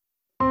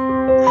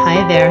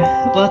Hi there.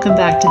 Welcome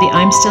back to the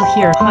I'm Still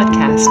Here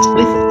podcast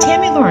with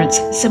Tammy Lawrence,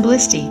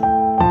 Symbolisti.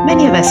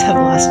 Many of us have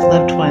lost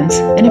loved ones,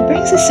 and it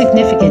brings a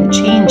significant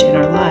change in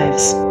our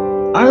lives.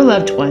 Our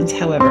loved ones,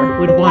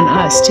 however, would want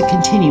us to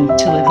continue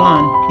to live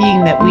on,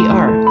 being that we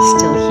are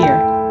still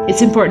here.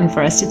 It's important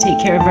for us to take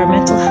care of our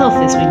mental health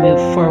as we move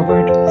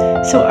forward.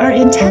 So our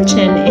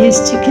intention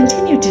is to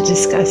continue to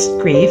discuss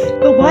grief,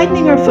 but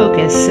widening our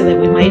focus so that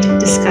we might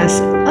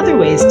discuss other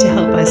ways to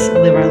help us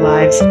live our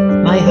lives.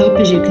 My hope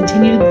is you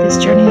continue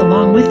this journey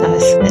along with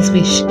us as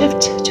we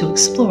shift to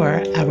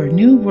explore our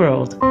new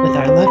world with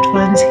our loved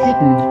ones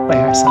hidden by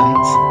our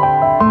sides.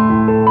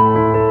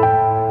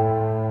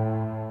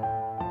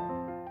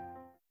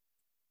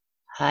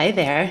 Hi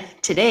there.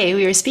 Today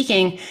we are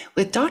speaking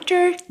with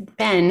Dr.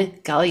 Ben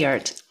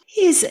Galyardt.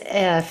 He's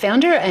a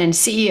founder and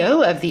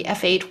CEO of the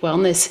F8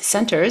 Wellness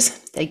Centers,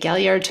 the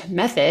Galyardt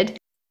Method,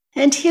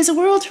 and he is a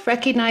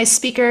world-recognized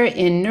speaker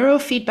in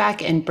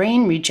neurofeedback and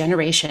brain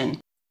regeneration.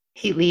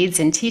 He leads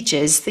and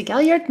teaches the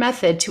Galyardt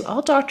Method to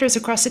all doctors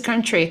across the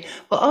country,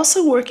 while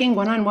also working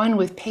one-on-one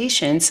with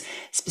patients.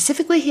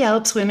 Specifically, he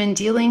helps women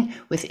dealing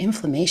with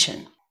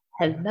inflammation.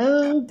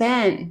 Hello,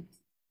 Ben.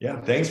 Yeah,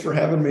 thanks for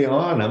having me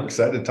on. I'm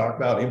excited to talk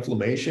about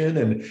inflammation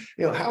and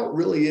how it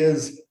really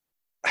is.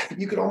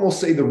 You could almost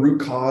say the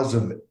root cause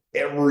of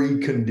every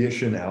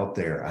condition out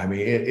there. I mean,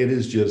 it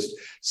is just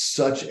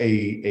such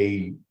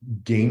a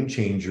game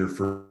changer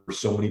for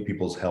so many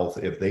people's health.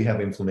 If they have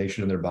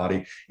inflammation in their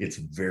body, it's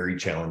very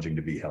challenging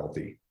to be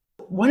healthy.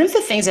 One of the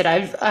things that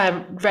I've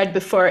read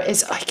before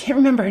is, I can't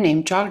remember her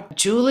name,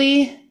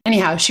 Julie.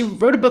 Anyhow, she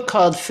wrote a book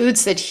called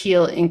Foods That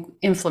Heal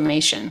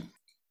Inflammation.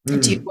 Do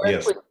you work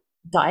Yes. with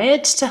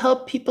diet to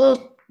help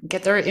people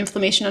get their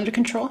inflammation under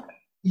control?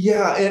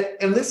 Yeah,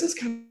 and this is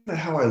kind of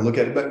how I look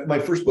at it. But my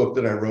first book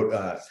that I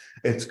wrote,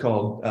 it's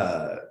called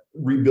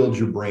Rebuild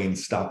Your Brain,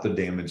 Stop the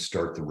Damage,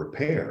 Start the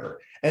Repair.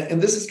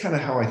 And this is kind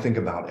of how I think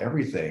about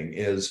everything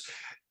is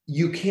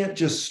you can't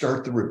just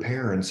start the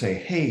repair and say,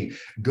 hey,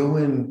 go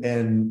in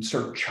and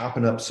start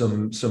chopping up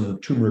some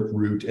turmeric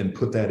root and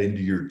put that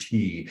into your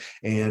tea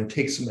and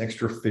take some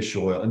extra fish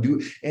oil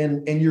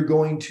and you're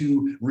going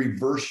to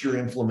reverse your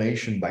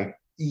inflammation by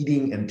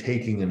eating and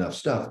taking enough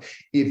stuff.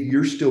 If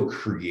you're still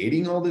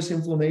creating all this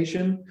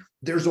inflammation,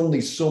 there's only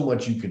so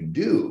much you can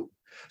do.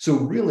 So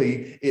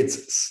really,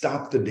 it's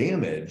stop the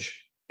damage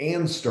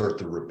and start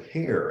the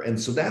repair. And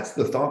so that's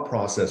the thought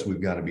process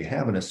we've got to be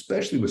having,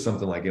 especially with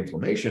something like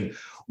inflammation.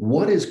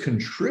 What is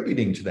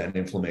contributing to that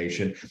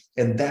inflammation?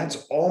 And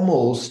that's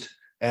almost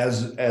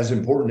as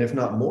important, if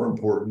not more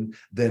important,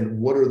 than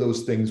what are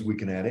those things we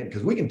can add in?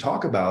 Because we can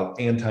talk about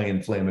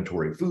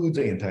anti-inflammatory foods,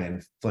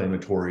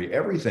 anti-inflammatory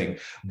everything,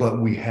 but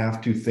we have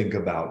to think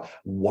about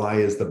why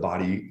is the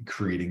body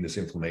creating this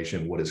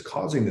inflammation? What is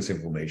causing this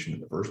inflammation in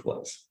the first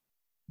place?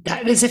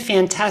 That is a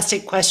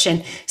fantastic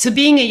question. So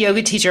being a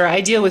yoga teacher,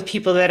 I deal with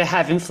people that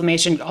have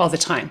inflammation all the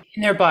time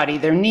in their body,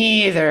 their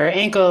knee, their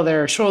ankle,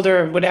 their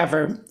shoulder,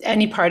 whatever,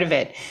 any part of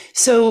it.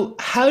 So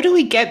how do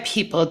we get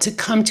people to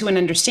come to an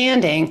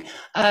understanding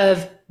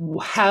of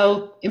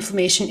how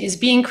inflammation is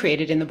being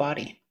created in the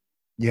body?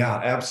 Yeah,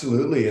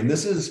 absolutely. And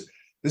this is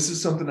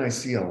something I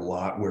see a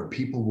lot where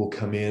people will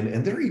come in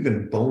and they're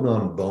even bone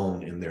on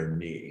bone in their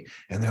knee.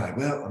 And they're like,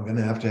 well, I'm going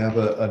to have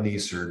a knee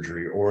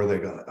surgery. Or they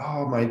go,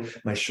 oh,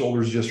 my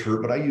shoulders just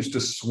hurt, but I used to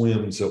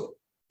swim. So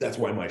that's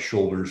why my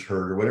shoulders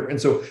hurt or whatever. And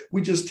so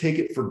we just take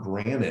it for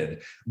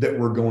granted that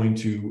we're going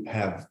to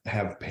have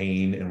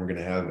pain and we're going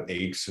to have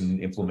aches and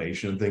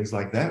inflammation and things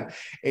like that.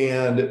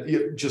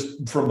 And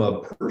just from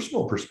a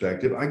personal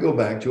perspective, I go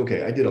back to,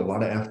 okay, I did a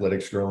lot of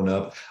athletics growing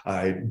up.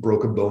 I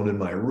broke a bone in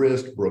my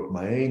wrist, broke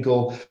my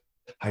ankle,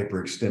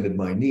 hyperextended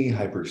my knee,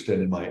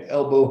 hyperextended my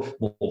elbow,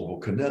 multiple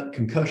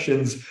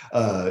concussions,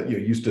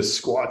 used to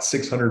squat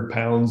 600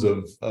 pounds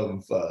of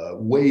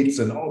weights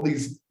and all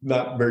these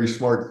not very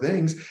smart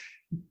things.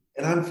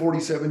 And I'm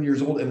 47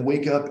 years old and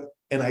wake up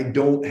and I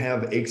don't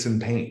have aches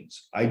and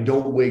pains. I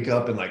don't wake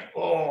up and like,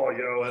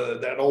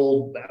 that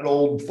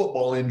old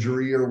football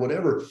injury or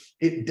whatever.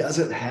 It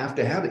doesn't have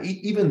to have it,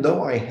 even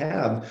though I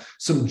have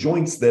some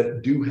joints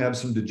that do have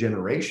some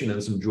degeneration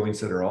and some joints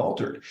that are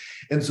altered.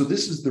 And so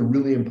this is the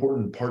really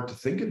important part to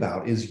think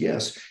about is,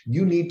 yes,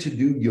 you need to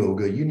do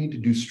yoga, you need to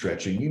do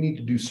stretching, you need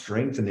to do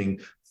strengthening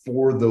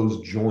for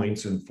those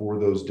joints and for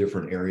those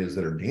different areas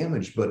that are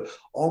damaged. But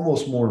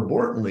almost more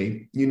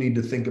importantly, you need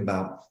to think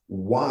about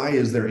why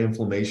is there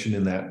inflammation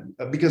in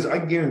that? Because I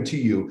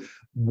guarantee you,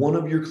 one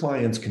of your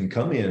clients can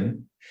come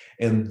in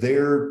and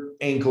their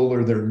ankle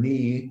or their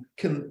knee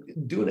can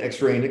do an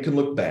x-ray and it can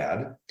look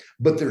bad,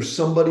 but there's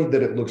somebody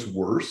that it looks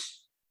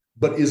worse,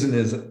 but isn't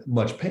as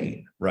much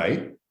pain,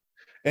 right?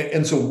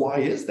 And so why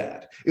is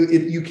that?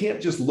 You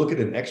can't just look at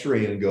an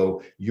x-ray and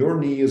go, your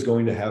knee is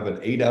going to have an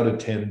 8 out of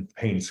 10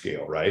 pain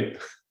scale, right?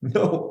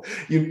 No,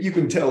 you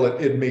can tell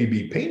it may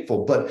be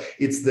painful, but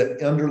it's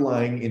the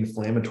underlying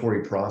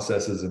inflammatory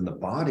processes in the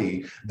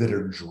body that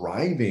are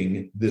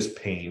driving this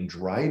pain,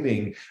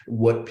 driving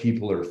what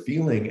people are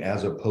feeling,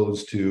 as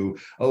opposed to,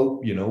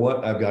 oh, you know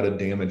what, I've got a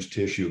damaged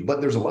tissue.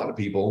 But there's a lot of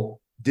people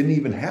didn't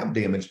even have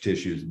damaged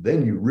tissues,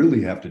 then you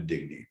really have to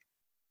dig deep.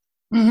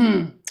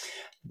 Mm-hmm.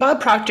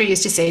 Bob Proctor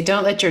used to say,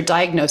 don't let your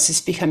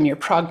diagnosis become your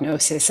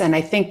prognosis. And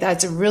I think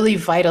that's really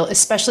vital,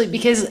 especially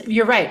because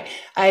you're right.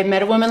 I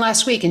met a woman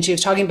last week and she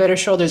was talking about her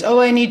shoulders. Oh,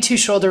 I need 2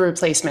 shoulder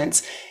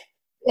replacements.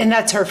 And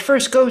that's her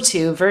first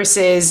go-to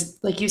versus,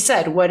 like you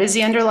said, what is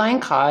the underlying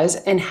cause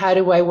and how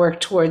do I work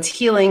towards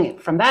healing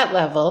from that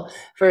level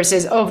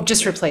versus, oh,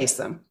 just replace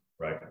them.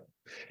 Right.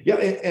 Yeah.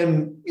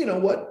 And you know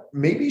what?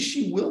 Maybe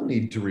she will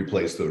need to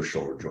replace those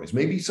shoulder joints.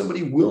 Maybe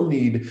somebody will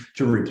need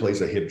to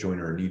replace a hip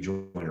joint or a knee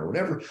joint or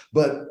whatever.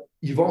 But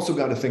you've also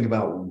got to think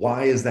about,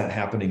 why is that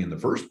happening in the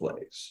first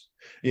place?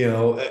 You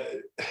know,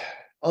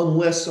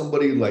 unless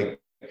somebody like,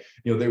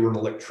 they were an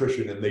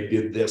electrician and they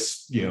did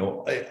this,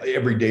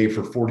 every day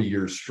for 40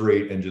 years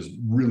straight and just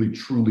really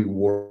truly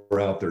wore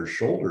out their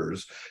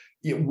shoulders.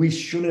 We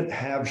shouldn't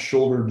have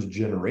shoulder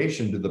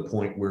degeneration to the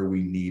point where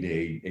we need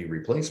a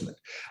replacement.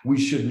 We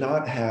should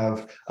not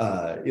have,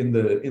 in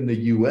the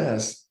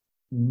US,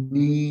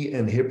 knee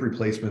and hip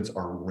replacements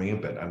are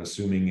rampant. I'm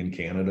assuming in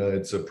Canada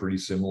it's a pretty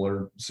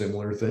similar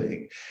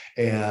thing.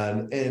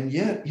 And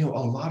yet, a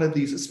lot of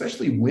these,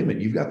 especially women,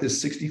 you've got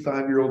this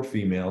 65-year-old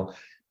female.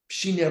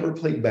 She never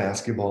played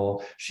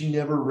basketball. She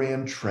never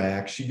ran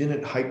track. She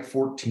didn't hike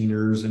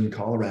 14ers in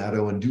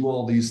Colorado and do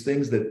all these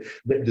things that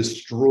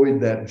destroyed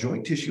that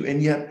joint tissue.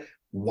 And yet,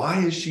 why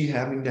is she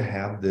having to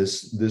have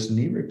this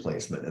knee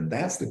replacement? And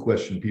that's the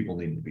question people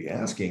need to be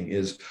asking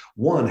is,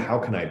 one, how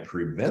can I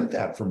prevent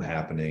that from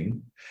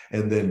happening?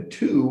 And then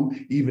two,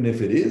 even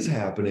if it is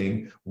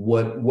happening,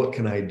 what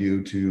can I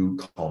do to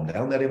calm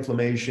down that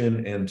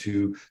inflammation and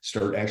to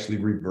start actually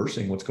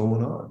reversing what's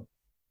going on?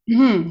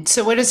 Mm-hmm.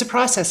 So what is the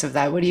process of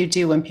that? What do you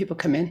do when people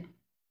come in?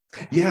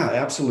 Yeah,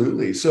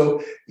 absolutely.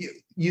 So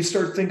you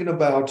start thinking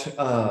about,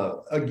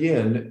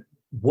 again,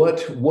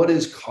 what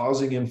is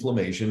causing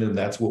inflammation, and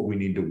that's what we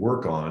need to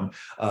work on.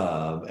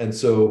 And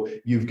so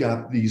you've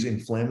got these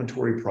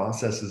inflammatory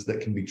processes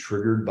that can be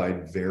triggered by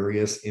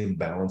various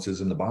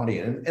imbalances in the body.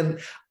 And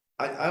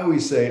I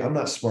always say I'm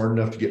not smart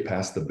enough to get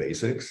past the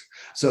basics.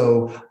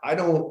 So I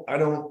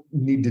don't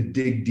need to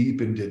dig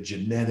deep into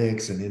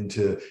genetics and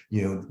into,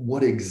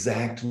 what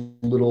exact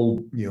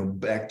little,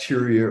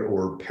 bacteria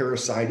or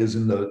parasite is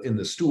in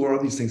the stool,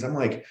 all these things. I'm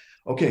like,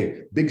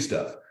 okay, big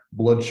stuff,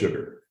 blood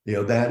sugar.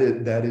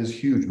 That is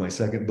huge. My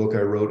second book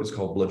I wrote is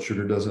called Blood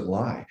Sugar Doesn't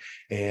Lie.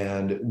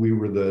 And we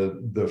were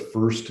the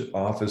first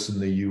office in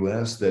the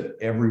US that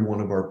every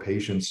one of our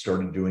patients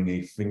started doing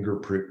a finger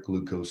prick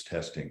glucose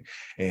testing.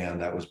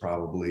 And that was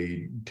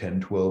probably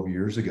 10, 12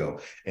 years ago.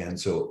 And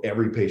so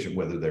every patient,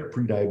 whether they're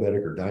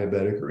pre-diabetic or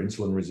diabetic or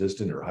insulin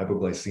resistant or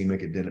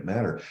hypoglycemic, it didn't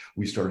matter.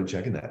 We started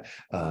checking that.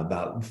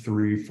 About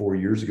 3-4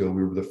 years ago,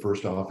 we were the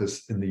first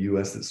office in the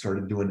US that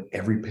started doing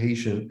every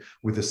patient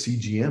with a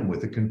CGM,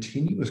 with a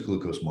continuous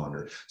glucose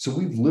monitor. So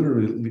we've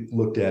literally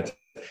looked at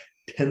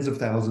tens of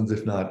thousands,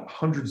 if not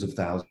hundreds of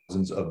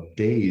thousands of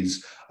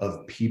days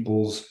of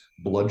people's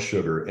blood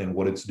sugar and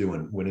what it's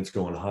doing, when it's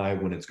going high,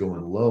 when it's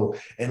going low.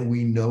 And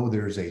we know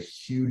there's a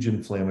huge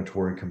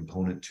inflammatory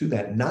component to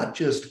that, not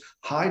just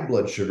high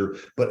blood sugar,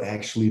 but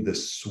actually the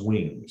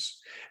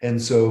swings.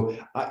 And so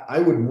I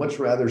would much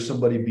rather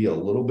somebody be a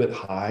little bit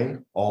high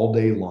all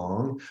day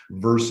long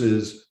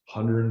versus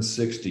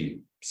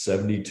 160,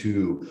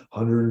 72,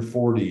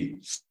 140,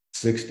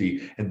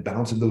 60, and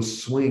bouncing.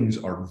 Those swings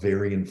are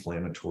very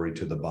inflammatory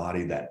to the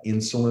body. That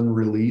insulin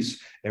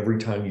release, every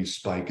time you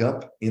spike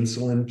up,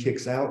 insulin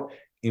kicks out,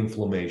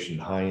 inflammation,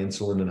 high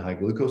insulin and high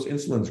glucose.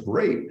 Insulin's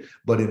great,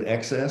 but in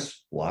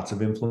excess, lots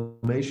of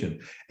inflammation.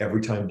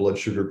 Every time blood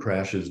sugar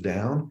crashes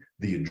down,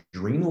 the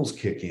adrenals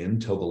kick in,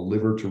 tell the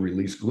liver to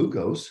release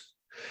glucose.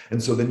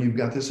 And so then you've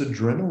got this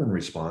adrenaline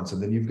response,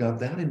 and then you've got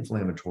that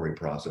inflammatory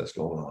process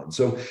going on.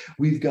 So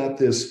we've got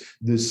this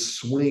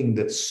swing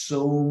that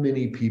so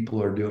many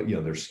people are doing.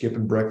 They're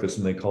skipping breakfast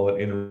and they call it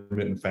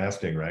intermittent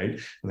fasting, right?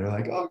 And they're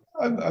like, oh,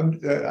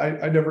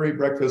 I never ate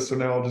breakfast, so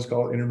now I'll just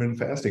call it intermittent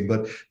fasting.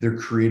 But they're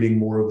creating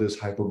more of this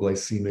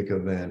hypoglycemic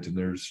event, and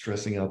they're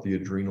stressing out the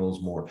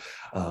adrenals more.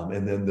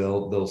 And then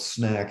they'll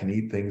snack and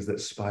eat things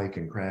that spike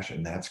and crash,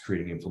 and that's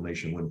creating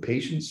inflammation. When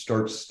patients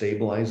start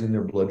stabilizing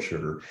their blood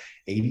sugar,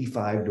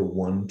 85 to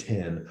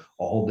 110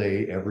 all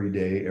day, every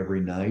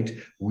night,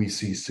 we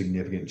see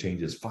significant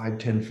changes. 5,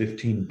 10,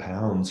 15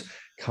 pounds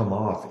come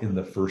off in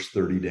the first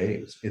 30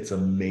 days. It's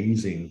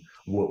amazing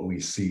what we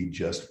see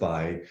just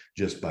by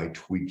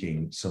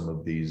tweaking some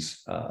of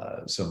these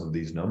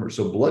numbers.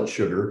 So blood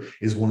sugar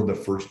is one of the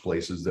first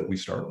places that we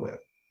start with.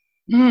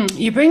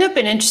 You bring up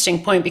an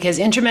interesting point because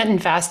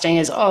intermittent fasting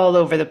is all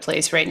over the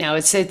place right now.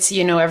 It's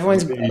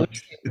everyone's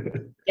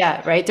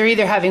yeah, right. They're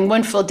either having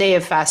one full day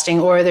of fasting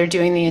or they're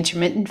doing the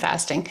intermittent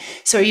fasting.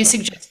 So are you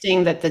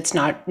suggesting that that's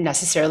not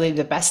necessarily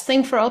the best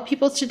thing for all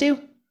people to do?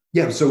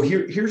 Yeah, so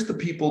here's the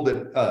people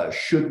that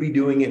should be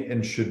doing it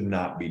and should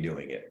not be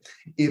doing it.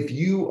 If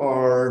you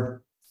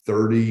are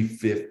 30,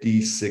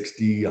 50,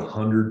 60,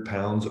 100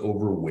 pounds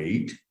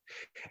overweight,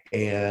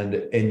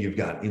 And you've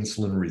got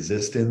insulin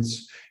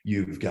resistance,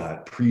 you've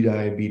got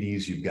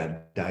prediabetes, you've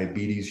got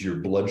diabetes. Your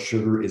blood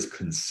sugar is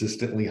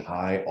consistently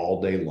high all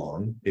day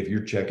long. If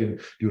you're checking,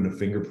 doing a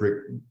finger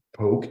prick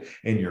poke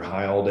and you're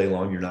high all day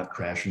long, you're not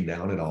crashing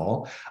down at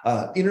all.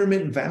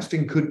 Intermittent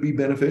fasting could be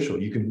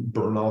beneficial. You can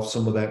burn off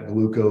some of that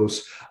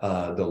glucose.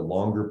 The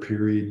longer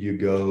period you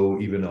go,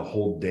 even a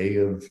whole day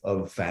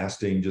of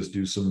fasting, just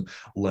do some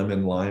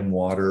lemon lime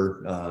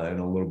water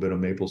and a little bit of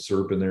maple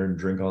syrup in there and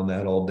drink on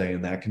that all day,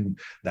 and that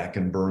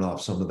can burn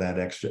off some of that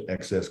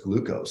excess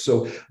glucose.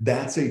 So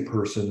that's a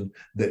person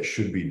that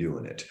should be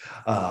doing it.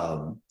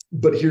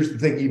 But here's the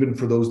thing, even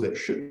for those that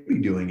should be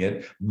doing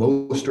it,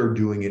 most are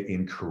doing it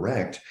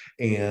incorrect,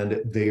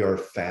 and they are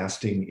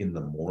fasting in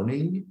the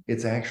morning.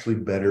 It's actually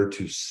better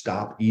to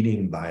stop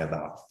eating by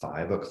about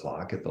 5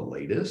 o'clock at the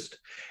latest,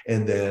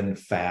 and then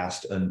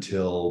fast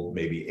until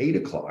maybe 8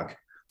 o'clock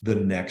the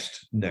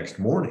next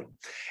morning.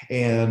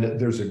 And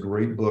there's a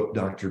great book,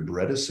 Dr.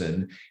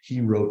 Bredesen.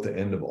 He wrote The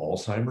End of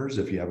Alzheimer's.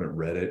 If you haven't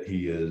read it,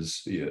 he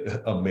is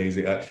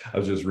amazing. I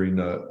was just reading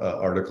an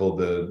article.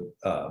 The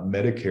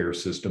Medicare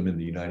system in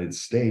the United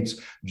States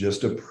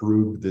just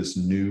approved this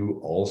new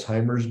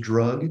Alzheimer's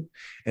drug,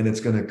 and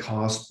it's going to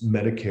cost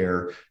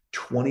Medicare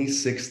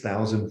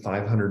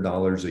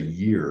 $26,500 a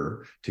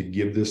year to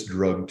give this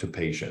drug to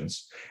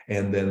patients.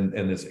 And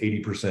it's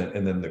 80%.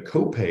 And then the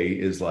copay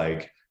is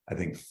like, I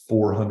think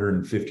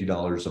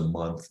 $450 a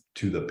month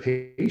to the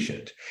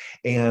patient.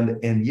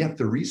 And yet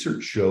the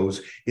research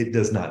shows it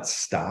does not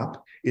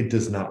stop. It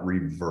does not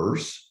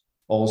reverse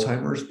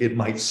Alzheimer's. It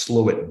might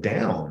slow it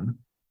down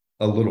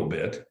a little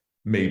bit,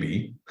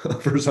 maybe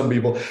for some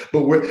people,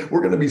 but we're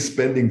going to be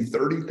spending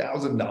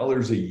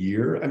 $30,000 a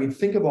year. I mean,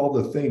 think of all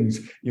the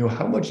things,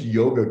 how much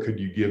yoga could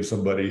you give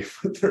somebody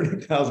for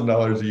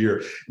 $30,000 a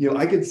year?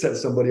 I could set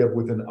somebody up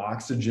with an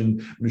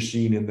oxygen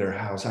machine in their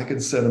house. I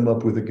could set them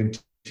up with a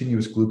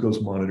continuous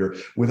glucose monitor,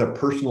 with a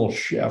personal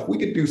chef. We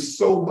could do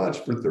so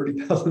much for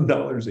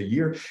 $30,000 a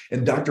year.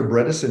 And Dr.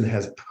 Bredesen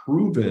has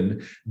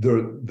proven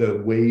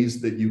the ways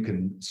that you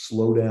can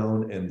slow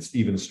down and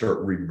even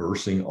start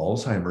reversing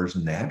Alzheimer's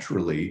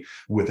naturally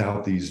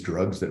without these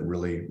drugs that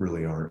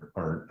really aren't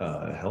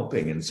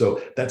helping. And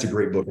so that's a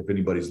great book if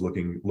anybody's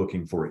looking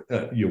for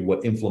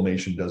what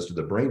inflammation does to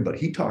the brain. But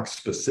he talks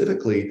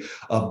specifically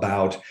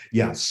about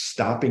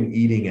stopping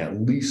eating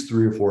at least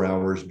 3 or 4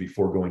 hours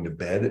before going to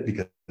bed,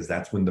 because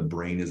that's when the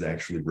brain is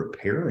actually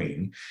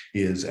repairing,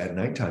 is at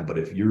nighttime. But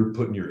if you're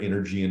putting your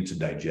energy into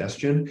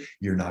digestion,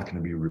 you're not going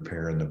to be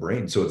repairing the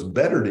brain. So it's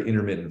better to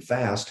intermittent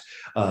fast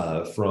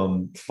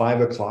from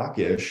 5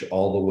 o'clock-ish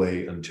all the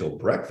way until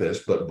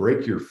breakfast, but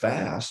break your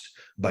fast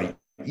by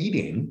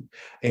eating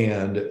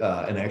and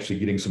actually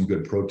getting some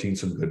good protein,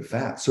 some good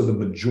fat. So the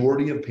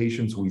majority of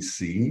patients we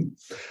see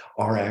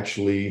are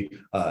actually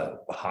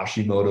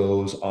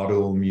Hashimoto's,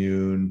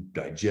 autoimmune,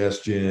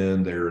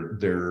 digestion.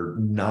 They're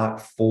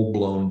not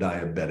full-blown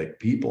diabetic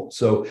people.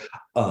 So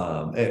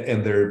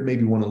and they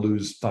maybe want to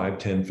lose 5,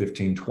 10,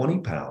 15, 20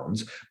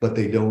 pounds, but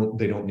they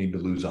don't need to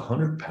lose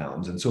 100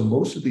 pounds. And so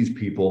most of these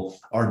people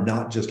are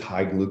not just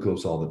high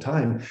glucose all the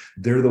time.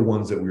 They're the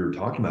ones that we were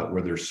talking about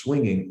where they're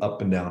swinging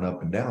up and down,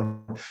 up and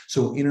down.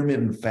 So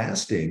intermittent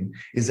fasting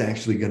is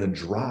actually going to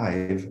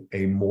drive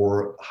a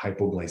more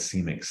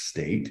hypoglycemic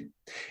state.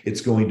 It's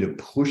going to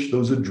push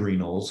those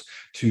adrenals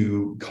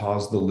to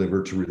cause the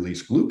liver to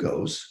release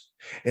glucose.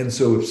 And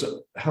so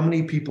how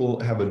many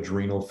people have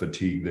adrenal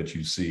fatigue that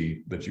you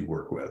see that you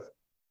work with?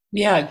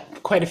 Yeah,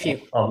 quite a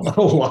few.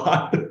 A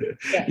lot.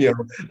 Yeah.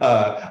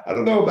 I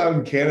don't know about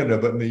in Canada,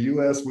 but in the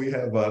US, we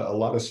have a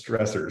lot of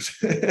stressors,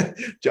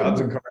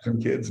 jobs and cars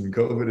and kids and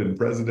COVID and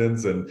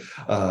presidents and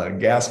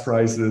gas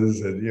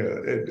prices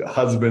and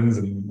husbands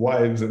and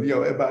wives and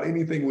about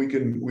anything we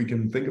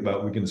can think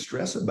about, we can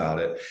stress about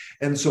it.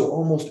 And so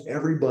almost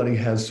everybody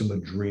has some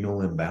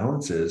adrenal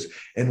imbalances.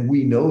 And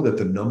we know that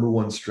the number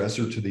one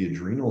stressor to the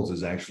adrenals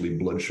is actually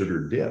blood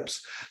sugar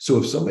dips. So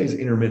if somebody's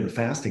intermittent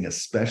fasting,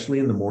 especially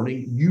in the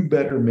morning, you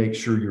better make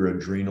sure your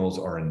adrenals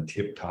are in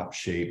tip-top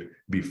shape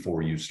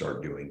before you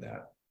start doing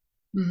that.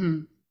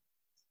 Mm-hmm.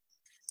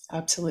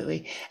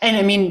 Absolutely. And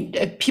I mean,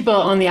 people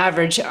on the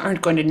average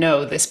aren't going to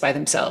know this by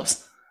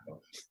themselves.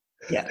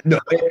 Yeah. No,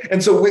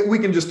 and so we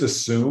can just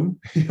assume,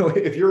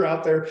 if you're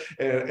out there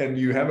and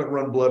you haven't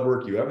run blood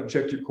work, you haven't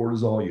checked your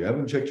cortisol, you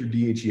haven't checked your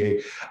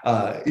DHEA,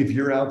 if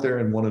you're out there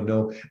and want to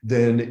know,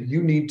 then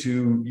you need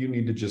to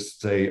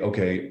just say,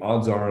 okay,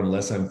 odds are,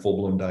 unless I'm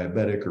full-blown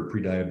diabetic or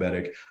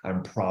pre-diabetic,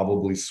 I'm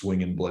probably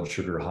swinging blood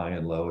sugar high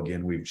and low.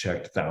 Again, we've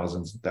checked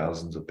thousands and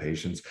thousands of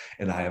patients,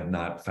 and I have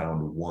not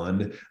found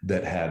one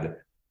that had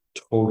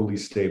totally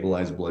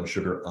stabilize blood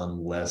sugar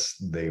unless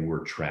they were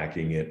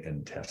tracking it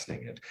and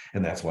testing it.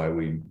 And that's why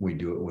we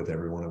do it with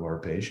every one of our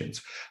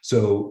patients.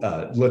 So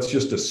let's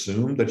just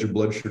assume that your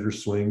blood sugar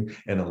swing,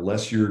 and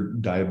unless you're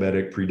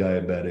diabetic,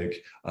 pre-diabetic,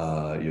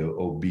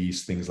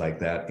 obese, things like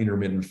that,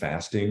 intermittent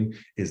fasting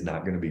is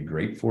not going to be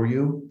great for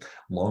you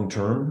long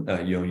term.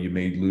 You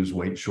may lose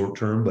weight short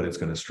term, but it's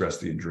going to stress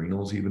the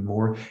adrenals even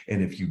more.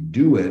 And if you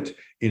do it,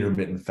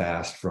 intermittent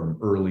fast from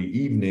early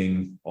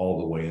evening all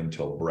the way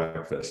until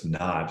breakfast,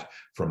 not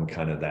from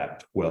kind of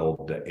that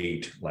 12 to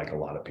 8 like a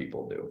lot of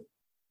people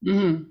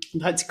do.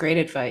 That's great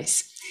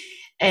advice.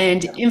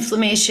 And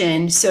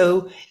inflammation.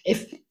 So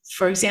if,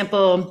 for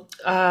example,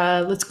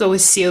 let's go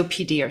with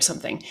COPD or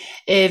something.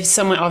 If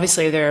someone,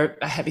 obviously they're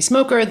a heavy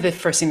smoker, the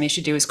first thing they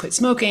should do is quit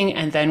smoking.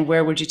 And then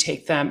where would you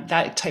take them,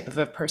 that type of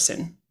a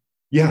person?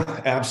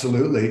 Yeah,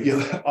 absolutely.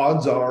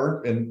 Odds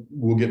are, and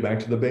we'll get back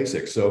to the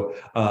basics. So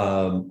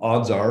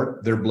odds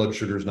are their blood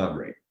sugar is not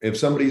great. If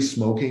somebody's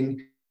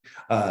smoking,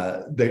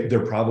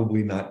 they're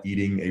probably not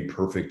eating a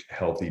perfect,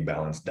 healthy,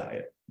 balanced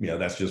diet.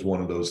 That's just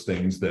one of those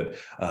things that,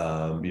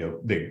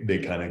 they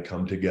kind of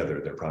come together.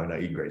 They're probably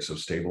not eating great. So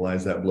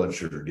stabilize that blood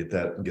sugar, get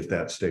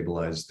that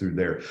stabilized through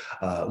there.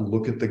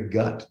 Look at the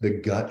gut. The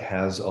gut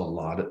has a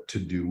lot to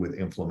do with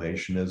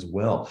inflammation as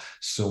well.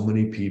 So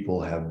many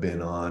people have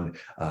been on,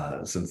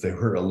 since they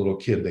were a little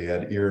kid, they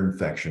had ear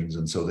infections.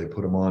 And so they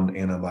put them on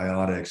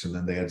antibiotics, and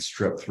then they had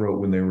strep throat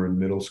when they were in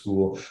middle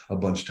school a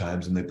bunch of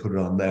times, and they put it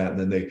on that. And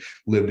then they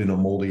lived in a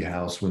moldy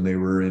house when they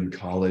were in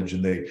college,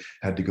 and they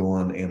had to go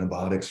on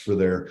antibiotics for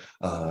their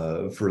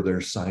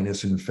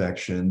sinus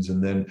infections,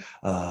 and then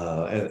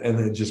and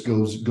it just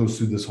goes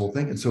through this whole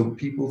thing. And so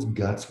people's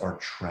guts are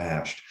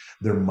trashed.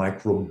 Their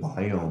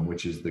microbiome,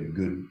 which is the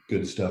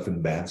good stuff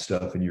and bad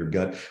stuff in your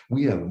gut.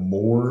 We have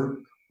more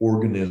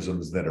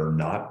organisms that are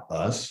not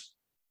us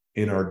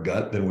in our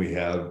gut than we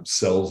have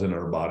cells in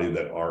our body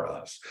that are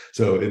us.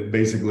 So it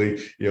basically,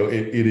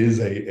 it is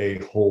a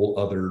whole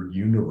other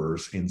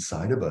universe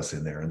inside of us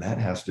in there. And that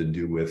has to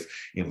do with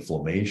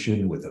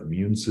inflammation, with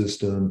immune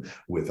system,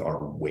 with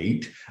our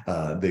weight.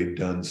 They've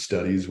done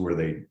studies where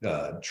they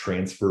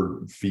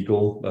transfer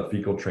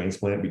fecal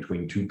transplant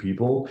between two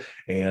people,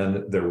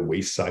 and their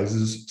waist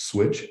sizes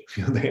switch.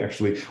 They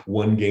actually,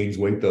 one gains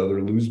weight, the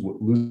other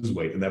lose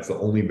weight. And that's the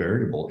only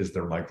variable is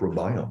their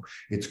microbiome.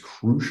 It's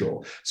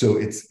crucial.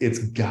 So it's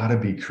got to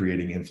be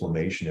creating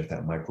inflammation if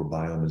that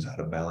microbiome is out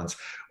of balance.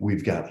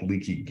 We've got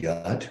leaky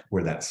gut,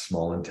 where that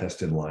small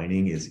intestine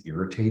lining is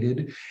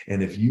irritated.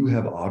 And if you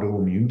have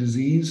autoimmune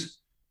disease,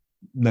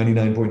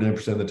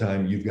 99.9% of the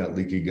time, you've got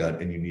leaky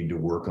gut, and you need to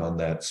work on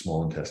that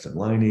small intestine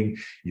lining.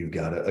 You've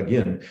got to,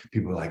 again,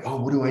 people are like, oh,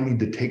 what do I need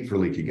to take for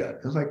leaky gut?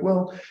 I was like,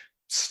 well,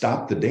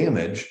 stop the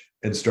damage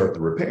and start the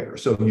repair.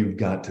 So you've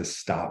got to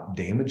stop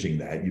damaging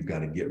that. You've got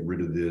to get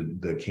rid of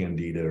the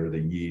candida or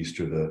the yeast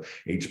or the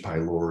H.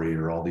 pylori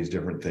or all these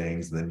different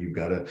things. And then you've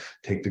got to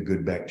take the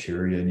good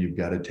bacteria, and you've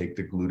got to take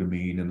the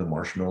glutamine and the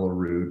marshmallow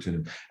root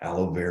and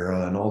aloe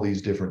vera and all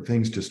these different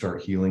things to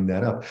start healing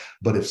that up.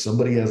 But if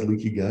somebody has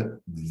leaky gut,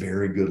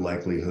 very good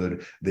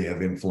likelihood they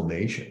have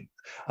inflammation.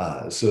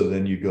 So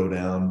then you go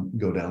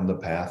down the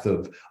path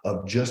of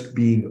just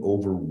being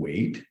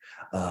overweight.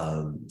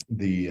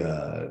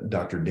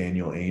 Dr.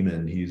 Daniel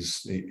Amen,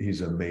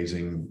 he's an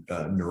amazing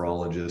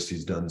neurologist.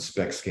 He's done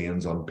SPECT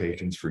scans on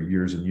patients for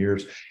years and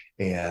years.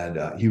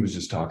 And he was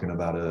just talking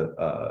about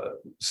a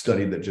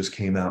study that just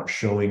came out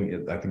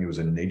showing, I think it was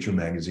in Nature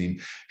magazine,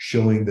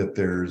 showing that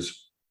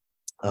there's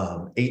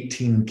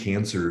 18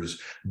 cancers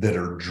that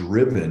are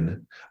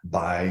driven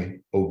by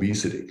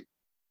obesity.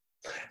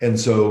 And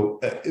so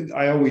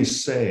I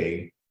always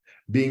say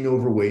being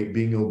overweight,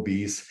 being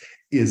obese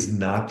is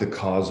not the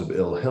cause of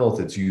ill health.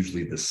 It's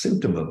usually the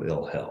symptom of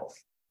ill health.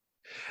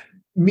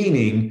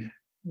 Meaning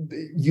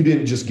you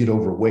didn't just get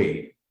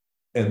overweight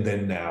and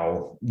then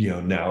now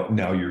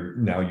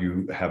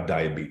you have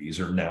diabetes,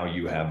 or now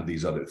you have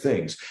these other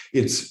things.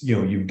 It's,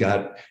 you've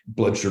got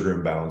blood sugar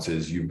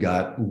imbalances, you've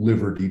got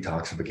liver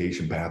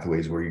detoxification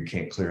pathways where you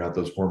can't clear out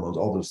those hormones,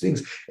 all those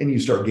things, and you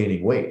start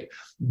gaining weight.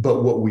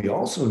 But what we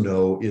also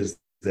know is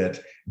that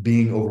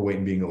being overweight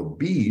and being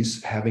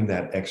obese, having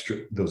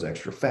those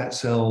extra fat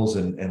cells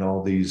and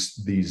all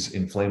these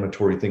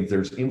inflammatory things,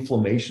 there's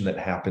inflammation that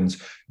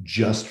happens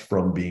just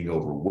from being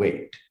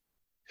overweight.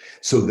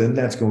 So then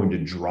that's going to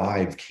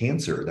drive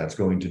cancer. That's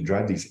going to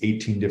drive these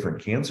 18 different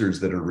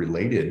cancers that are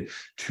related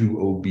to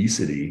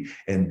obesity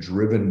and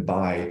driven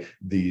by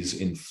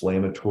these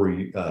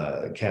inflammatory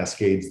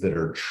cascades that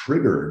are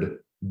triggered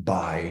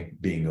by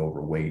being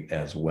overweight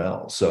as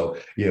well. So,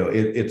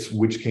 it's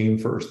which came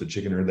first, the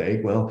chicken or the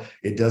egg? Well,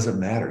 it doesn't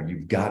matter.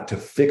 You've got to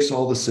fix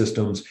all the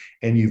systems,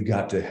 and you've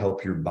got to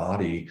help your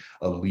body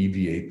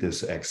alleviate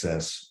this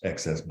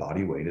excess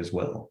body weight as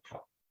well.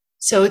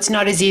 So it's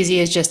not as easy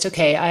as just,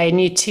 okay, I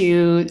need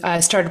to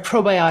start a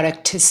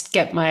probiotic to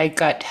get my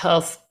gut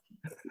health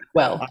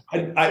Well,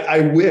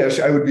 I wish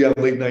I would be on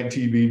late night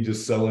TV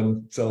just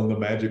selling the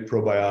magic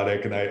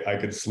probiotic, and I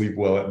could sleep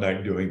well at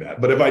night doing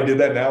that. But if I did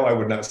that now, I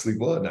would not sleep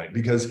well at night,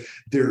 because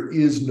there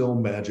is no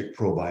magic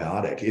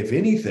probiotic. If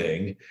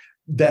anything,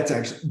 that's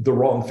actually the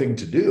wrong thing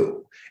to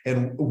do.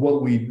 And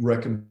what we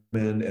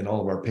recommend in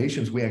all of our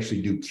patients, we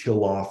actually do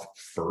kill off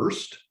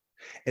first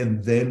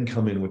and then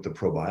come in with the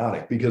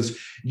probiotic, because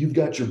you've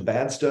got your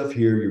bad stuff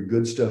here, your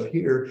good stuff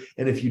here.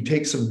 And if you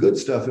take some good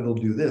stuff, it'll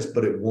do this,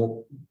 but it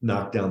won't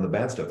knock down the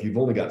bad stuff. You've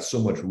only got so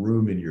much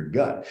room in your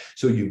gut.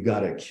 So you've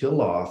got to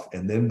kill off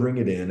and then bring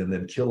it in and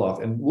then kill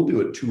off. And we'll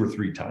do it 2 or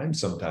 3 times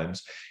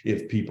sometimes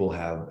if people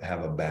have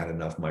a bad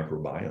enough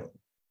microbiome.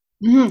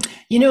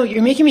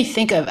 You're making me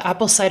think of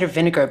apple cider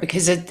vinegar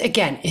because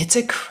again, it's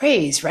a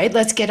craze, right?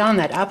 Let's get on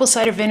that apple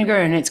cider vinegar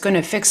and it's going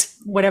to fix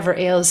whatever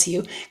ails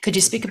you. Could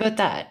you speak about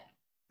that?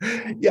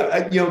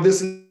 Yeah,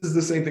 this is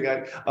the same thing.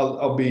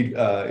 I'll be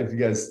if you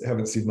guys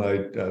haven't seen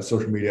my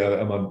social media,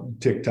 I'm on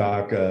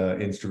TikTok,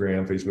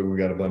 Instagram, Facebook. We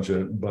got a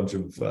bunch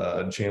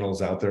of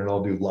channels out there, and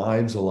I'll do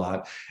lives a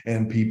lot.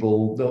 And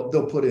people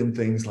they'll put in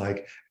things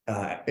like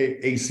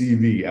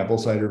ACV, apple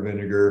cider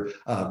vinegar,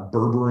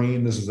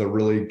 berberine. This is a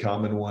really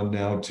common one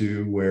now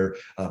too, where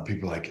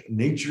people are like,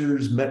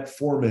 nature's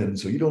metformin,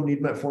 so you don't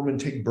need metformin,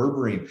 take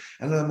berberine.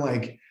 And I'm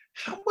like,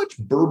 how much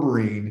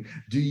berberine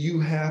do you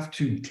have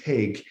to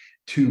take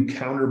to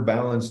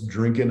counterbalance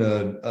drinking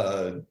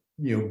a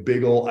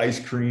big old ice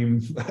cream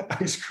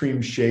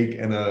shake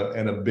and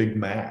a Big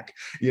Mac?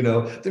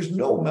 There's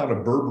no amount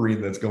of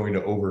berberine that's going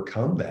to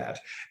overcome that.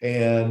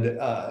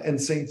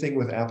 And same thing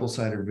with apple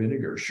cider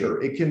vinegar.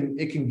 Sure, it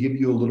can give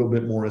you a little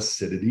bit more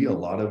acidity. A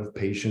lot of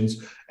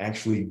patients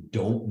actually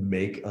don't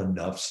make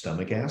enough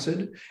stomach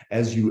acid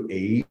as you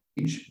age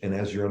and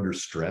as you're under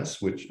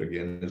stress, which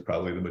again is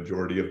probably the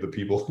majority of the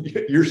people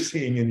you're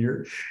seeing in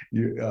your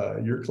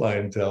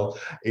clientele,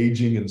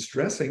 aging and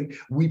stressing.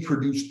 We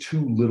produce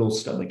too little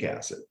stomach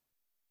acid.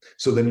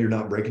 So then you're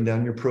not breaking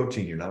down your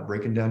protein, you're not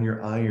breaking down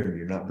your iron,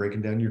 you're not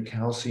breaking down your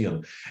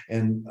calcium.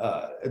 And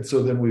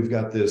so then we've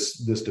got this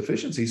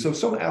deficiency. So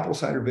some apple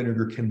cider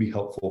vinegar can be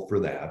helpful for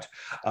that.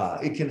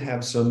 It can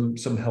have some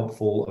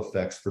helpful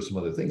effects for some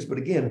other things. But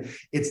again,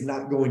 it's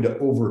not going to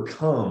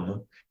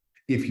overcome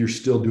if you're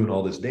still doing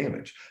all this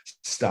damage.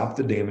 Stop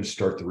the damage,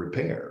 start the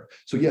repair.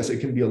 So yes, it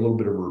can be a little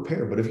bit of a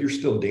repair, but if you're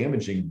still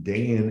damaging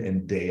day in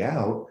and day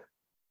out,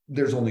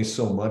 there's only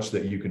so much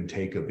that you can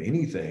take of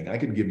anything. I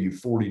could give you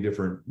 40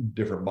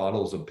 different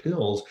bottles of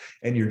pills,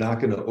 and you're not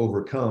going to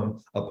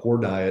overcome a poor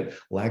diet,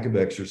 lack of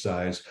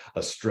exercise,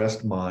 a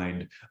stressed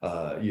mind,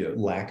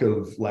 lack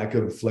of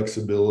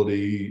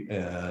flexibility,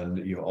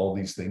 and all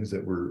these things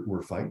that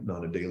we're fighting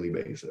on a daily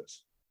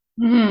basis.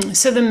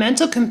 So the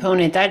mental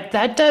component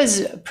that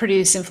does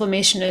produce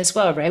inflammation as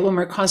well, right? When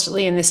we're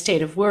constantly in this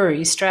state of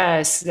worry,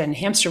 stress, then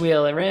hamster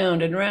wheel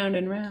around and round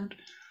and round.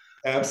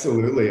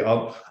 Absolutely.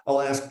 I'll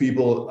ask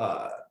people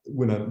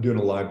when I'm doing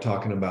a live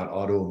talking about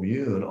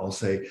autoimmune, I'll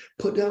say,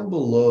 put down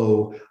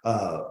below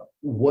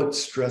what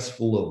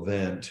stressful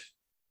event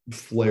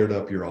flared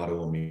up your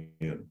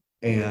autoimmune.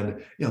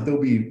 And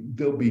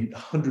there'll be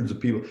hundreds of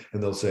people,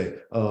 and they'll say,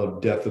 oh,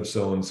 death of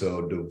so and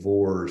so,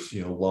 divorce,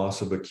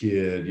 loss of a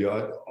kid,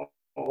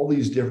 all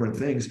these different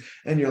things.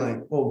 And you're like,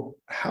 well,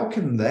 how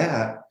can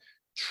that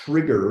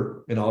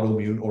trigger an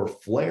autoimmune or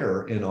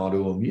flare in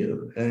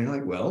autoimmune? And you're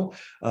like, well,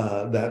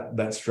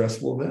 that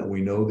stressful event.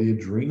 We know the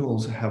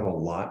adrenals have a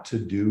lot to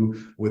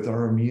do with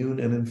our immune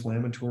and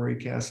inflammatory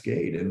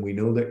cascade, and we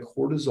know that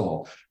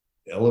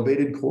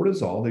elevated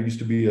cortisol. There used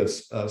to be a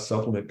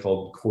supplement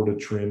called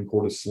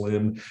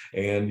Cortislim,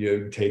 and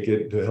you take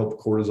it to help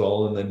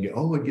cortisol, and then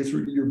it gets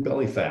rid of your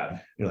belly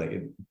fat.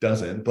 It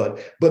doesn't, but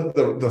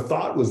the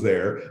thought was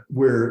there,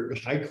 where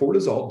high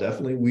cortisol,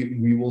 definitely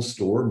we will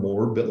store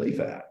more belly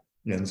fat.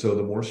 And so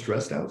the more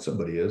stressed out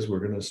somebody is, we're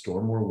going to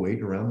store more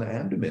weight around the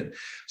abdomen.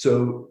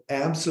 So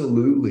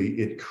absolutely,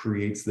 it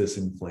creates this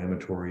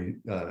inflammatory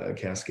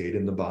cascade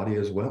in the body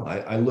as well.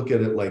 I look at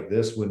it like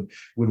this when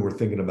we're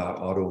thinking about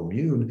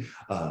autoimmune.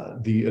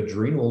 The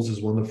adrenals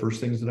is one of the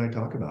first things that I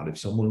talk about. If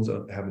someone's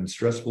having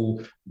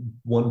stressful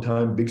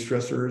one-time big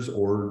stressors,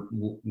 or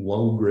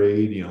low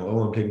grade,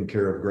 I'm taking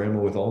care of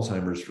grandma with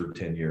Alzheimer's for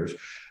 10 years,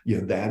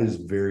 that is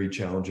very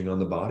challenging on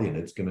the body, and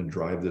it's going to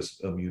drive this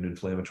immune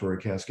inflammatory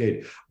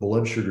cascade.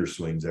 Blood sugar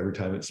swings, every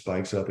time it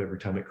spikes up, every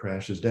time it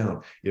crashes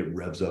down, it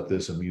revs up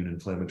this immune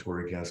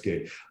inflammatory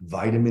cascade.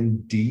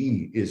 Vitamin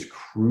D is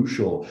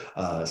crucial.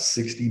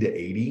 60 to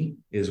 80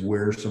 is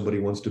where somebody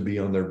wants to be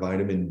on their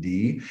vitamin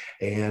D.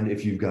 And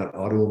if you've got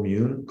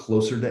autoimmune,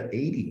 closer to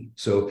 80.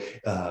 So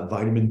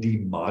vitamin D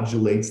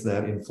modulates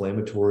that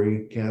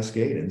inflammatory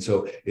cascade. And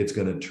so it's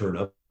going to turn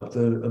up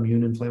the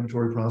immune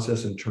inflammatory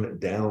process and turn it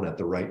down at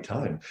the right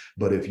time.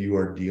 But if you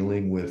are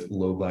dealing with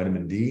low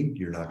vitamin D,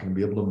 you're not going to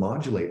be able to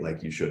modulate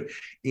like you should.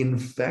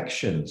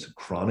 Infections,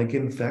 chronic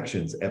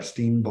infections,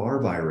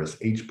 Epstein-Barr virus,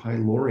 H.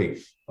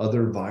 pylori,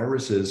 other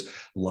viruses,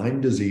 Lyme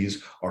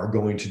disease, are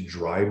going to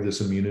drive this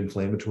immune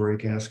inflammatory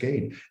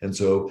cascade. And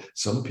so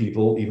some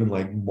people, even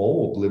like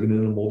mold, living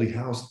in a moldy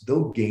house,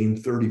 they'll gain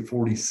 30,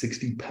 40,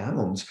 60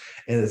 pounds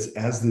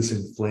as this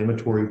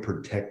inflammatory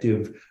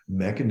protective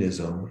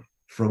mechanism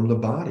from the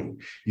body.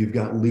 You've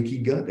got leaky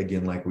gut,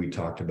 again, like we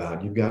talked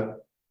about. You've got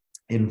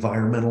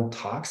environmental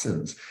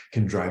toxins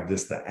can drive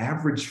this. The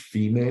average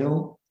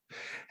female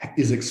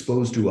is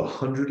exposed to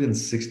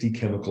 160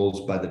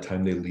 chemicals by the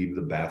time they leave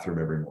the bathroom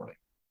every morning.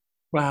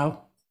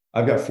 Wow.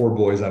 I've got 4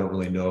 boys. I don't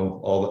really know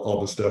all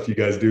the stuff you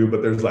guys do,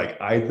 but there's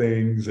like eye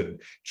things and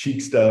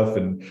cheek stuff.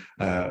 And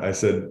I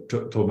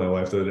told my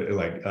wife that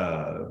like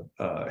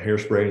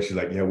hairspray, and she's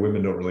like, yeah,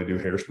 women don't really do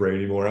hairspray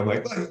anymore. I'm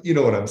like, you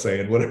know what I'm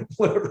saying?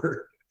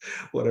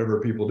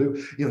 Whatever people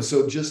do,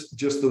 so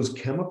just those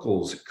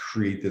chemicals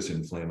create this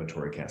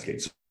inflammatory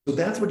cascade. So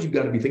that's what you've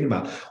got to be thinking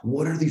about.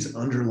 What are these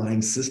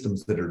underlying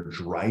systems that are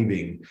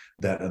driving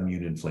that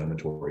immune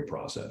inflammatory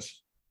process?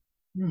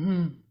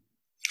 Mm-hmm.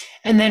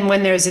 And then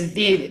when there's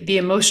the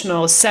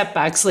emotional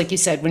setbacks, like you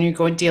said, when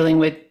you're dealing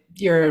with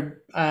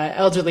your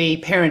elderly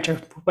parent or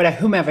whatever,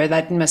 whomever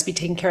that must be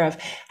taken care of,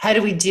 how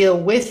do we deal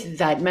with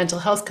that mental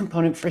health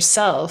component for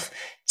self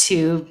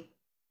to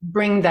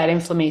bring that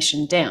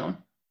inflammation down?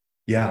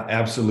 Yeah,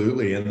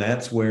 absolutely. And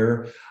that's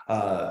where,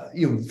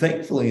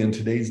 thankfully in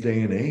today's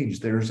day and age,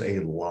 there's a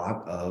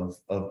lot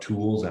of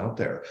tools out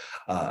there.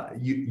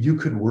 You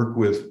could work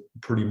with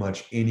pretty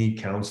much any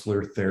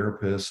counselor,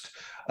 therapist,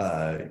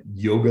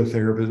 yoga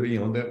therapist,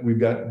 that we've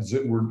got,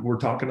 we're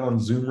talking on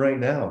Zoom right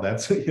now.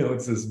 That's,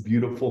 it's this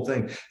beautiful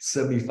thing.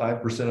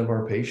 75% of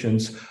our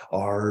patients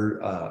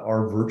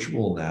are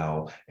virtual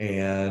now.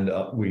 And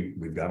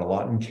we've got a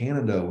lot in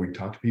Canada. We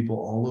talk to people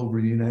all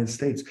over the United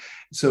States.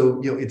 So,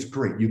 it's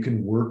great. You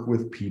can work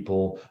with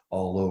people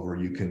all over.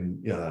 You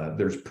can,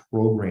 there's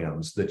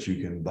programs that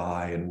you can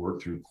buy and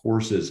work through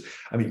courses.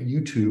 I mean,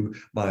 YouTube,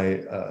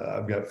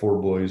 I've got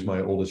 4 boys.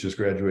 My oldest just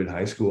graduated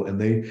high school,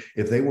 and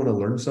if they want to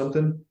learn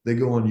something, they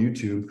go on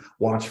YouTube,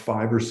 watch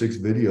 5 or 6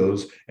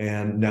 videos,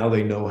 and now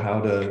they know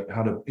how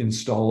to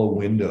install a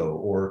window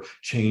or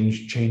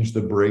change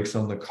the brakes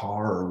on the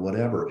car or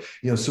whatever.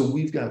 So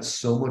we've got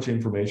so much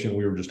information.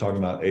 We were just talking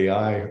about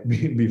AI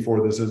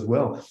before this as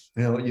well.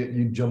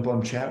 You jump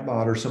on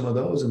Chatbot or some of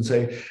those and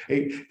say,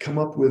 hey, come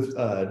up with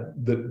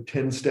the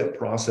 10-step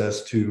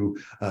process to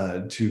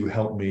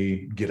help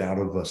me get out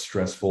of a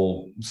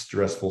stressful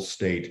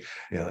state.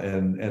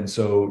 And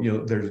so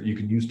you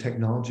can use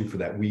technology for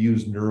that. We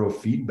use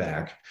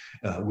neurofeedback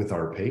with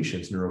our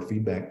patients.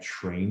 Neurofeedback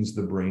trains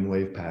the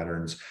brainwave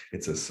patterns.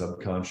 It's a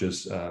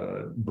subconscious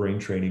brain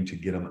training to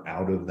get them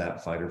out of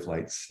that fight or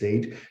flight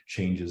state,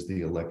 changes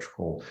the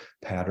electrical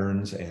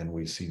patterns, and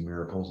we see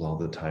miracles all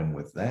the time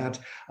with that.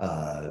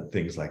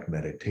 Things like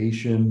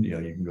meditation, you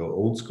can go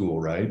old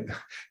school, right?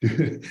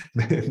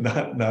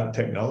 not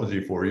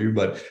technology for you,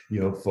 but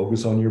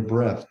focus on your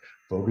breath.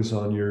 Focus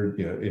on your,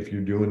 if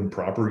you're doing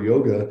proper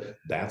yoga,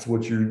 that's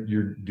what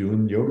you're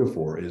doing yoga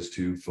for, is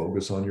to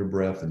focus on your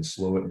breath and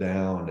slow it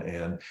down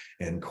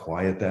and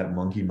quiet that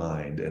monkey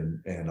mind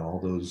and all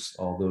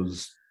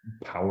those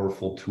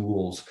powerful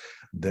tools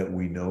that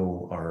we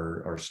know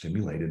are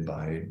stimulated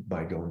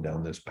by going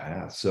down this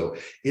path. So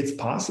it's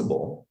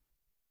possible.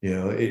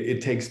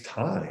 It takes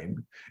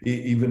time.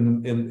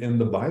 Even in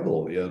the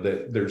Bible,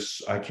 that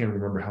there's, I can't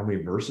remember how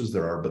many verses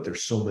there are, but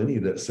there's so many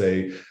that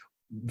say,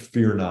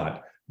 fear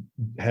not,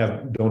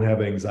 don't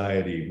have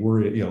anxiety,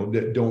 worry,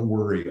 don't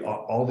worry,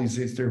 all these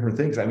different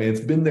things. I mean, it's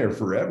been there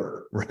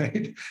forever,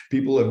 right?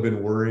 People have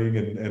been worrying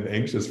and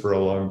anxious for a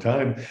long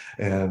time.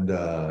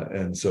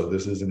 And so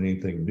this isn't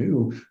anything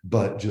new,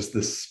 but just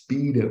the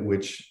speed at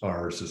which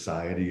our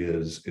society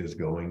is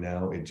going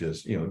now, it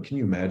just, can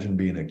you imagine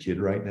being a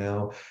kid right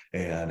now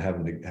and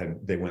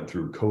they went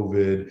through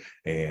COVID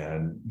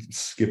and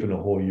skipping a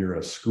whole year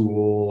of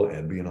school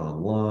and being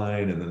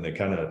online, and then they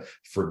kind of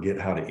forget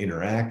how to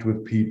interact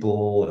with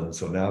people. And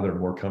so now they're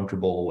more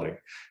comfortable like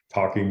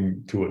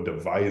talking to a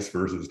device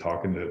versus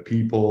talking to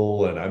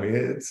people. And I mean,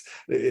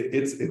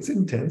 it's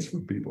intense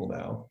for people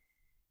now.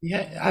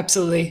 Yeah,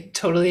 absolutely.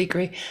 Totally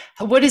agree.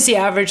 What is the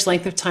average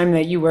length of time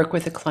that you work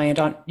with a client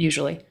on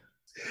usually?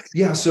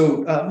 Yeah.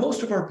 So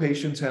most of our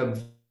patients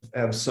have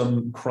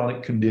some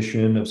chronic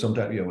condition of some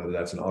type, whether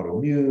that's an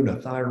autoimmune,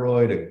 a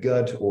thyroid, a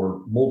gut,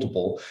 or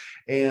multiple.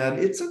 And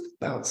it's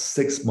about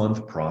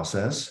 6-month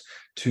process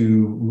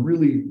to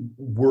really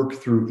work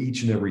through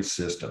each and every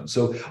system.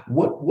 So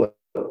what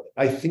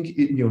I think,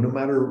 no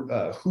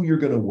matter who you're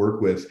going to work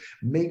with,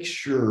 make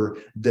sure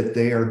that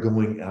they are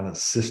going on a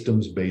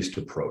systems-based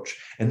approach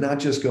and not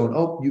just going,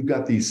 oh, you've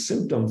got these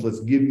symptoms, let's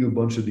give you a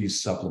bunch of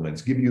these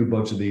supplements, give you a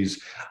bunch of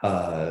these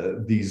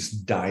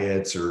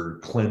diets or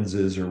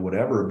cleanses or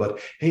whatever. But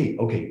hey,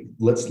 okay,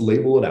 let's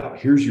label it out.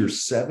 Here's your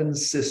 7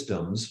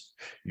 systems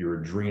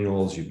your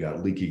adrenals, you've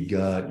got leaky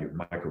gut, your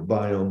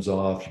microbiome's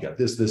off, you got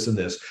this, and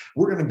this.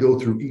 We're going to go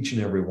through each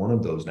and every one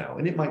of those now.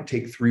 And it might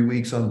take 3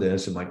 weeks on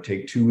this, it might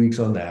take 2 weeks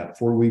on that,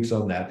 4 weeks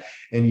on that.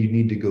 And you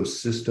need to go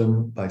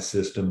system by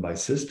system by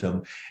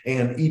system.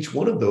 And each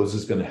one of those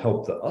is going to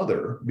help the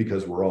other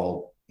because we're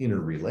all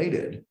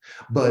interrelated.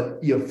 But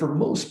for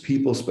most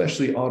people,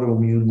 especially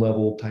autoimmune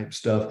level type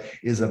stuff,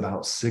 is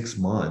about 6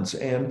 months.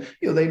 And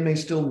they may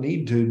still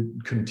need to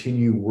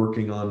continue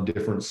working on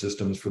different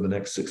systems for the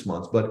next 6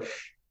 months. But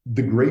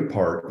the great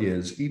part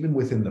is even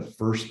within the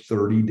first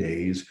 30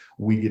 days,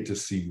 we get to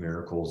see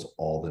miracles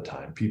all the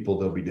time. People,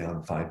 they'll be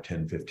down 5,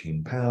 10,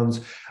 15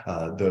 pounds.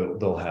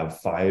 They'll have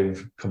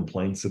 5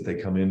 complaints that they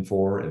come in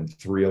for, and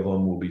 3 of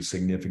them will be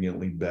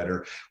significantly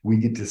better. We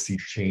get to see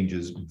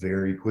changes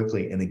very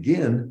quickly. And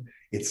again,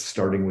 it's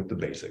starting with the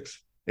basics.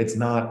 It's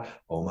not,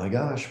 oh my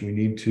gosh, we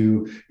need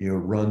to,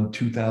 run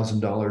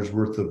 $2,000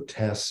 worth of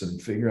tests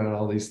and figure out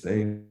all these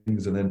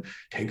things and then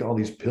take all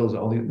these pills.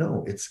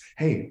 No, it's,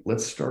 hey,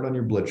 let's start on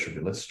your blood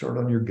sugar. Let's start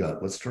on your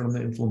gut. Let's start on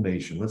the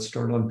inflammation. Let's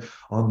start on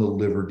the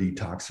liver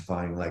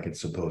detoxifying like it's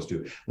supposed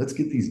to. Let's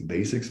get these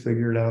basics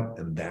figured out.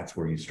 And that's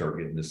where you start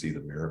getting to see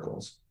the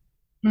miracles.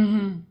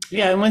 Mm-hmm.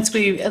 Yeah. And once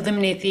we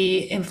eliminate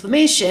the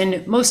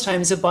inflammation, most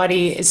times the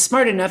body is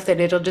smart enough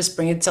that it'll just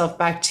bring itself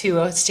back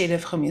to a state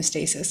of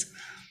homeostasis.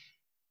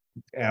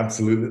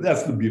 Absolutely.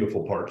 That's the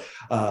beautiful part.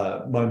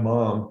 My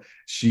mom,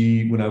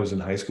 when I was in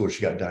high school,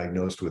 she got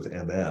diagnosed with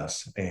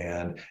MS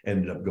and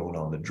ended up going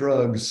on the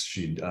drugs.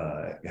 She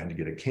had to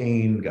get a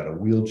cane, got a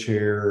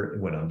wheelchair,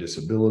 went on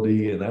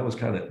disability. And that was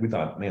we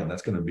thought, man,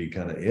 that's going to be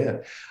kind of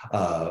it.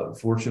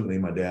 Fortunately,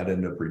 my dad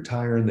ended up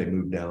retiring. They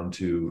moved down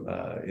to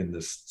in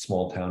this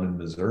small town in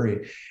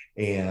Missouri.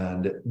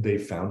 And they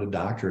found a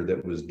doctor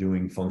that was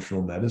doing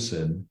functional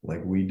medicine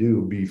like we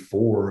do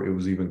before it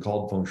was even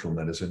called functional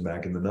medicine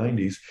back in the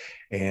 90s.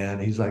 And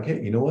he's like,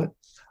 hey, you know what?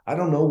 I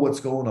don't know what's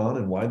going on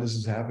and why this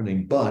is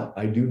happening, but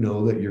I do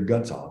know that your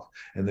gut's off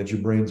and that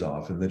your brain's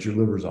off and that your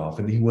liver's off.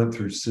 And he went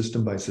through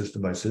system by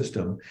system by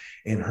system.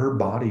 And her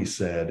body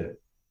said,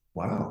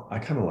 wow, I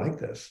kind of like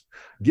this.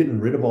 Getting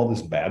rid of all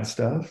this bad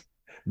stuff.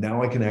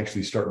 Now I can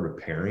actually start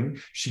repairing.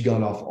 She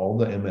got off all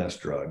the MS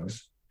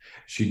drugs.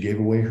 She gave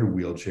away her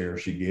wheelchair.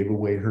 She gave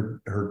away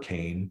her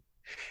cane.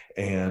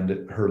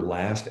 And her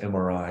last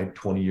MRI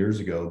 20 years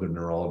ago, the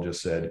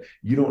neurologist said,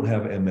 you don't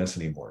have MS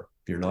anymore.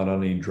 If you're not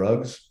on any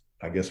drugs,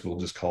 I guess we'll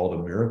just call it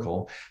a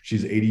miracle.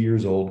 She's 80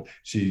 years old.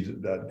 She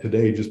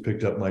today just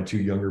picked up my 2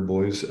 younger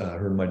boys,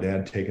 her and my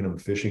dad, taking them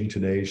fishing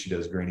today. She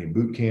does granny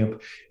boot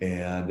camp,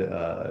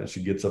 and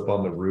she gets up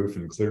on the roof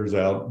and clears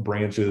out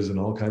branches and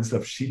all kinds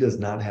of stuff. She does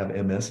not have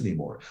MS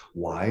anymore.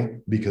 Why?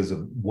 Because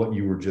of what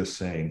you were just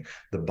saying.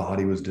 The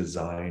body was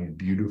designed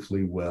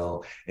beautifully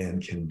well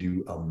and can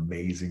do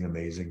amazing,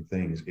 amazing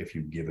things. If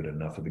you give it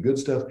enough of the good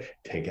stuff,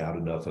 take out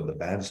enough of the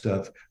bad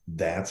stuff,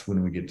 that's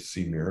when we get to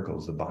see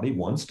miracles. The body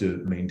wants to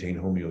maintain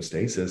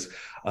homeostasis.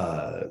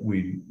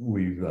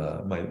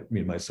 Me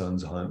and my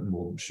sons hunt and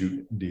we'll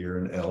shoot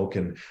deer and elk,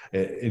 and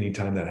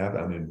anytime that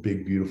happens, I mean,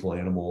 big beautiful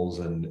animals,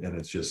 and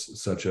it's just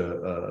such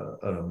an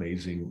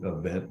amazing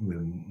event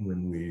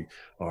when we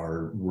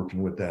are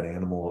working with that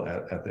animal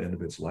at the end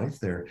of its life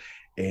there.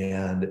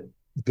 And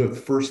the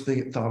first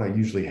thought I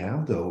usually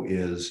have though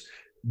is,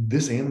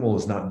 this animal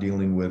is not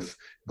dealing with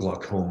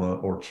glaucoma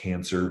or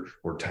cancer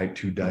or type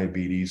 2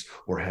 diabetes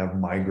or have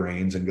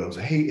migraines and goes,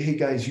 hey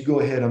guys, you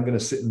go ahead, I'm going to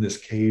sit in this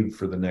cave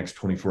for the next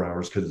 24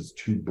 hours because it's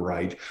too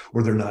bright.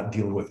 Or they're not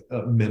dealing with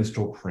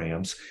menstrual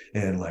cramps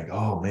and like,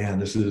 oh man,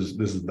 this is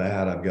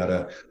bad, I've got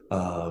to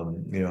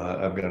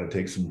I've got to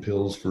take some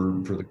pills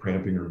for the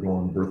cramping or go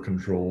on birth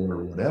control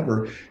or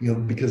whatever,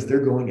 because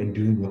they're going and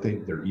doing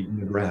they're eating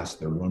the grass,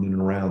 they're running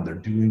around, they're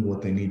doing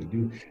what they need to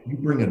do. You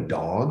bring a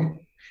dog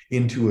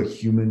into a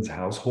human's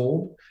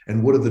household,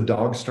 and what do the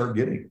dogs start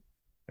getting?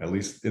 At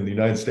least in the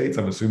United States,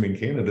 I'm assuming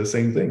Canada,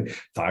 same thing.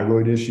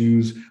 Thyroid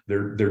issues,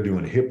 they're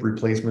doing hip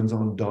replacements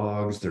on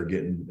dogs, they're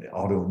getting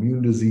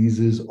autoimmune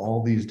diseases,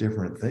 all these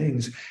different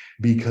things,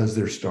 because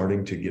they're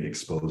starting to get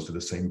exposed to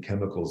the same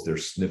chemicals. They're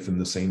sniffing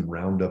the same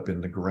Roundup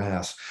in the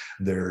grass.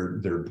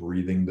 They're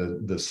breathing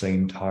the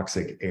same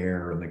toxic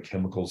air and the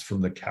chemicals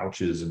from the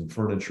couches and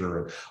furniture,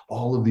 and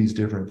all of these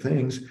different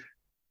things.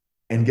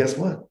 And guess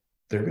what?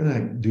 They're going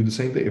to do the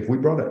same thing. If we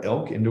brought an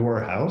elk into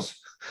our house,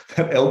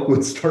 that elk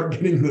would start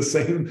getting the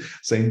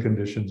same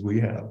conditions we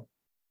have.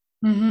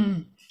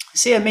 Mm-hmm.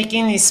 So yeah,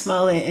 making these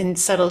small and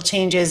subtle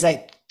changes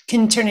that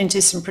can turn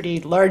into some pretty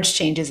large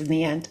changes in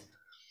the end.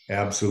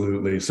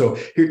 Absolutely. So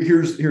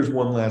here's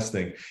one last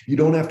thing. You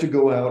don't have to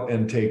go out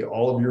and take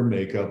all of your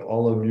makeup,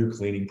 all of your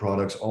cleaning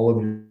products, all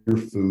of your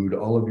food,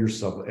 all of your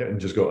supplements,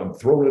 and just go, I'm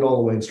throwing it all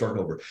away and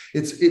starting over.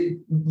 It's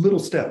little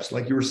steps,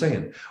 like you were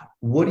saying.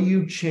 What do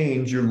you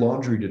change your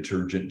laundry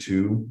detergent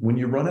to when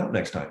you run out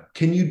next time?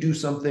 Can you do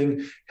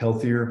something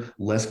healthier,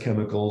 less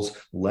chemicals,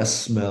 less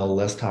smell,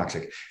 less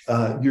toxic?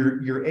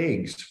 Your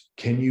eggs.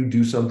 Can you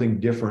do something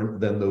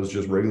different than those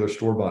just regular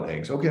store-bought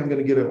eggs? Okay, I'm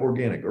going to get it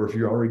organic. Or if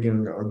you're already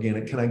getting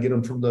organic, can I get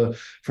them from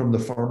the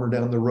farmer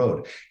down the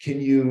road? Can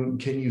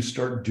you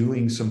start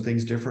doing some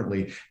things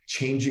differently,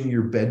 changing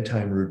your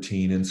bedtime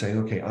routine and saying,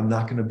 okay, I'm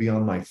not going to be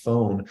on my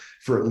phone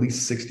for at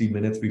least 60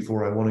 minutes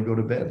before I want to go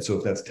to bed. So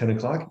if that's 10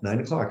 o'clock,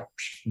 9 o'clock,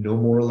 no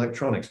more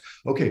electronics.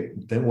 Okay,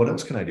 then what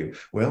else can I do?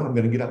 Well, I'm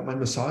going to get out my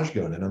massage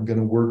gun and I'm going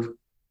to work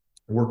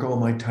all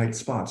my tight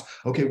spots.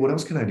 Okay, what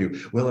else can I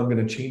do? Well, I'm going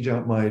to change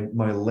out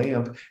my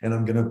lamp and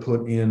I'm going to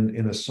put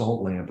in a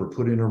salt lamp or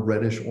put in a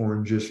reddish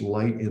orangish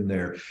light in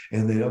there.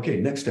 And then,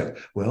 okay, next step.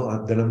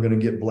 Well, then I'm going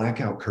to get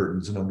blackout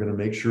curtains and I'm going to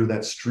make sure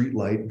that street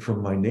light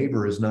from my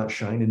neighbor is not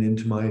shining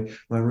into my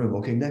room.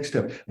 Okay, next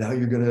step. Now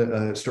you're going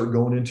to start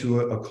going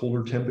into a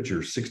colder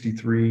temperature,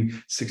 63,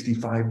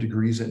 65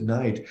 degrees at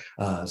night,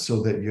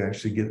 so that you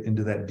actually get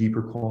into that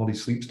deeper quality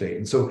sleep state.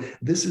 And so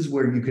this is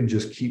where you can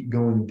just keep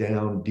going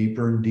down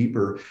deeper and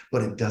deeper,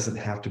 but it doesn't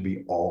have to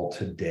be all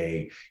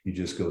today. You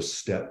just go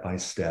step by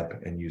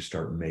step and you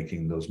start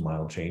making those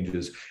mild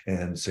changes.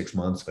 And 6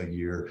 months, a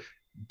year,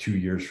 2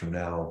 years from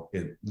now,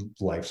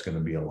 life's going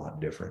to be a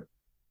lot different.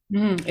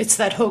 It's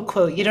that whole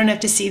quote. You don't have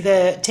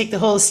to take the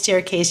whole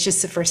staircase,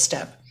 just the first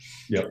step.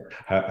 Yep.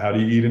 How do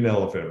you eat an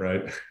elephant,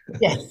 right?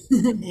 Yeah,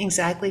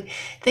 exactly.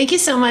 Thank you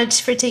so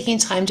much for taking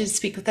time to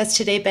speak with us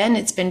today, Ben.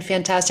 It's been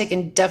fantastic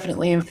and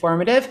definitely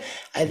informative.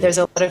 There's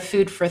a lot of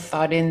food for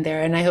thought in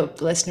there, and I hope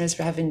the listeners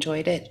have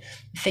enjoyed it.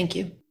 Thank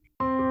you.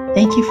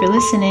 Thank you for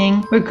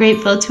listening. We're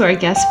grateful to our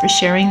guests for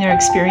sharing their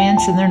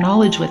experience and their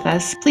knowledge with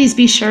us. Please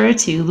be sure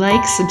to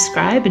like,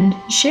 subscribe, and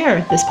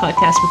share this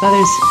podcast with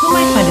others who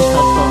might find it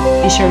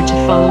helpful. Be sure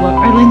to follow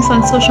our links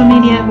on social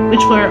media,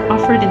 which were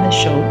offered in the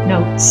show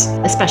notes.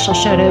 A special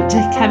shout out to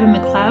Kevin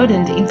McLeod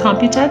and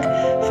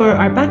Incomputech for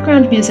our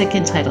background music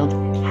entitled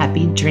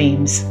Happy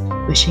Dreams.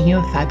 Wishing you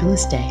a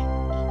fabulous day.